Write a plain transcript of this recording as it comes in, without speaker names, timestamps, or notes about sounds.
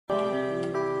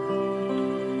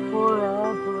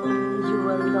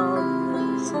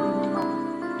be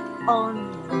mine,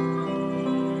 only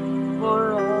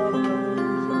forever.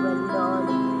 You will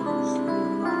always be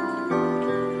mine.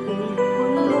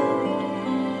 Faithful love,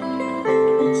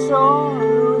 it's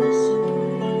always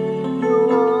you.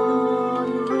 You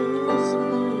always be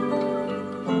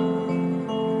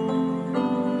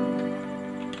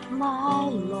my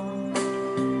love.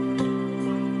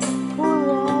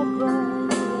 Forever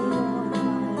you are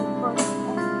my first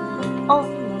and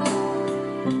only.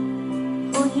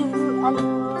 For you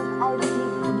alone I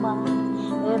give my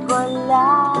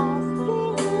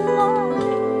everlasting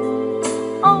love.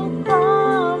 I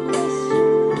promise you,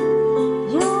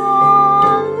 you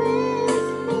always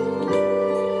be.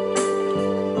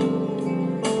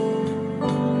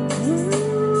 You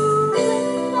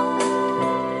and I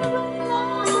will never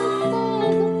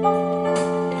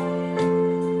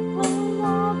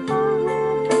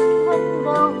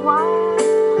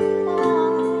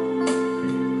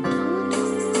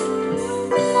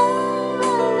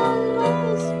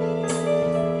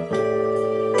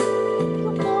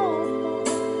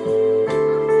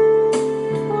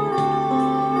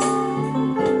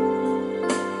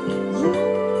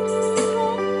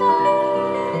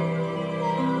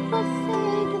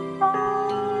say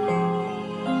goodbye.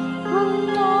 We'll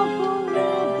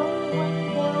never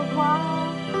wonder why.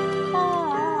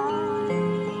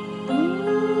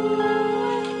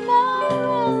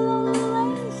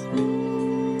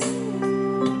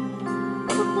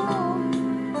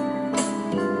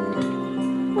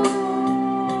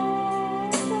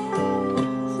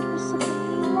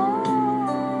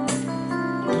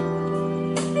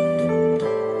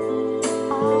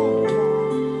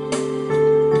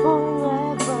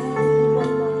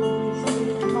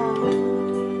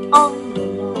 Only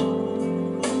Lord,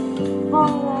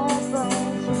 forever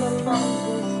you will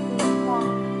always be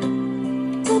mine.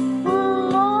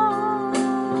 Faithful love,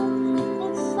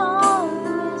 it's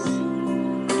always you.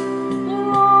 You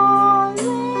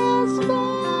always be.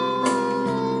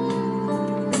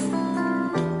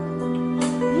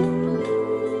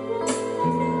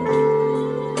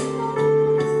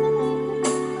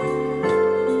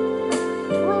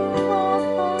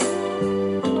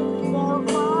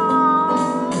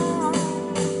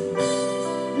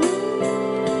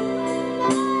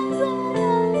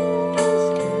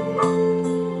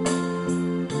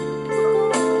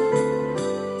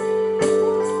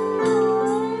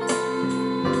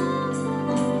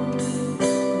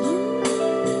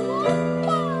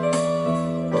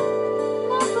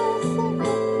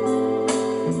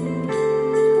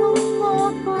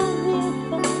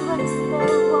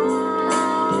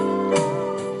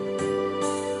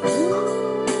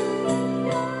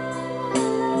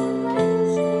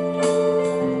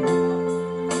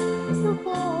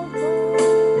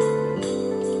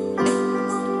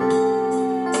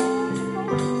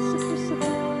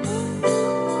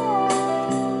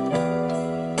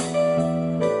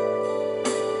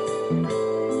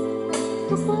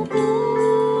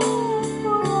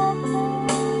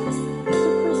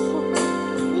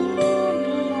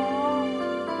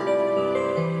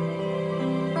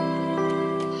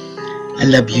 I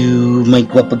love you, my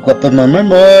guapa mama,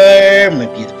 my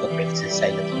beautiful princess. I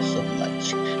love you so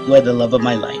much. You are the love of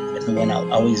my life and the one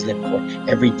I'll always live for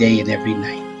every day and every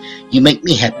night. You make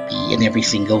me happy in every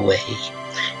single way.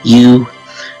 You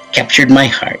captured my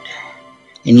heart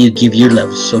and you give your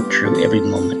love so true every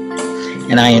moment.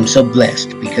 And I am so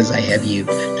blessed because I have you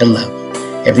to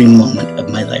love every moment of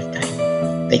my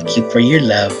lifetime. Thank you for your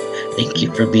love. Thank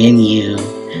you for being you.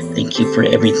 Thank you for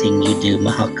everything you do,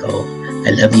 Mahako.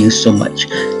 I love you so much.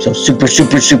 So super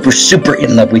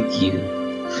in love with you.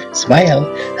 Smile.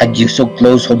 Hug you so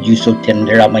close. Hold you so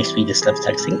tender. All my sweetest love,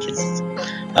 hugs and kisses.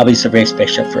 Always so very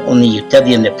special for only you till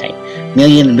the end of time.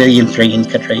 Million, trillion,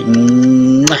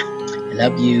 quadrillion. I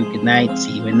love you. Good night.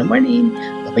 See you in the morning.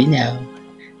 Bye-bye now.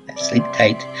 Sleep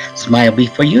tight. Smile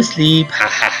before you sleep. Ha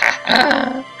ha ha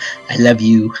ha. I love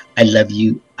you. I love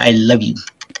you. I love you.